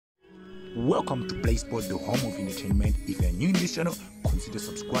Welcome to Play Sport, the home of entertainment. If you're new in this channel, consider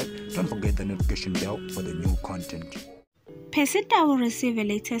subscribe. Don't forget the notification bell for the new content. Percy will receive a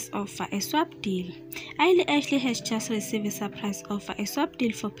latest offer, a swap deal. Ashley has just received a surprise offer, a swap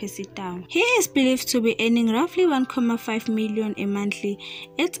deal for Percy. He is believed to be earning roughly 1.5 million a monthly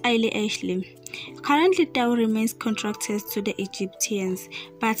at Ashley. Currently, Tao remains contracted to the Egyptians,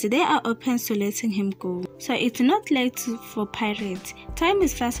 but they are open to letting him go. So it's not late for Pirates. Time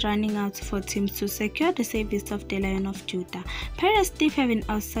is fast running out for teams to secure the service of the Lion of Judah. Pirates still have an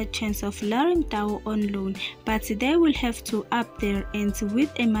outside chance of luring Tao on loan, but they will have to up their ends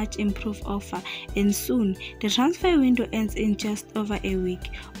with a much improved offer, and soon the transfer window ends in just over a week,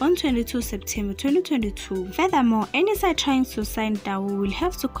 on 22 September 2022. Furthermore, any side trying to sign Tao will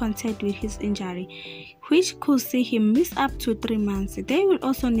have to contend with his injury, which could see him miss up to 3 months. They will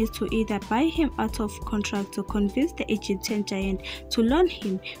also need to either buy him out of contract to convince the Egyptian giant to loan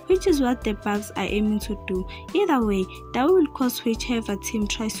him, which is what the Bucks are aiming to do. Either way, that will cost whichever team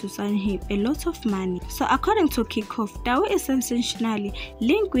tries to sign him a lot of money. So according to Kickoff, Tao is sensationally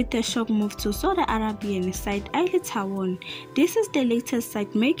linked with the shock move to Saudi Arabian side Al Tawon. This is the latest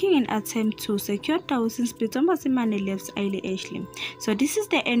side making an attempt to secure Tao since Pitoma Simane left Ashley. So this is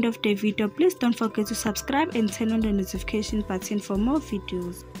the end of the video. Please don't forget to subscribe and turn on the notification button for more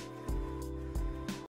videos.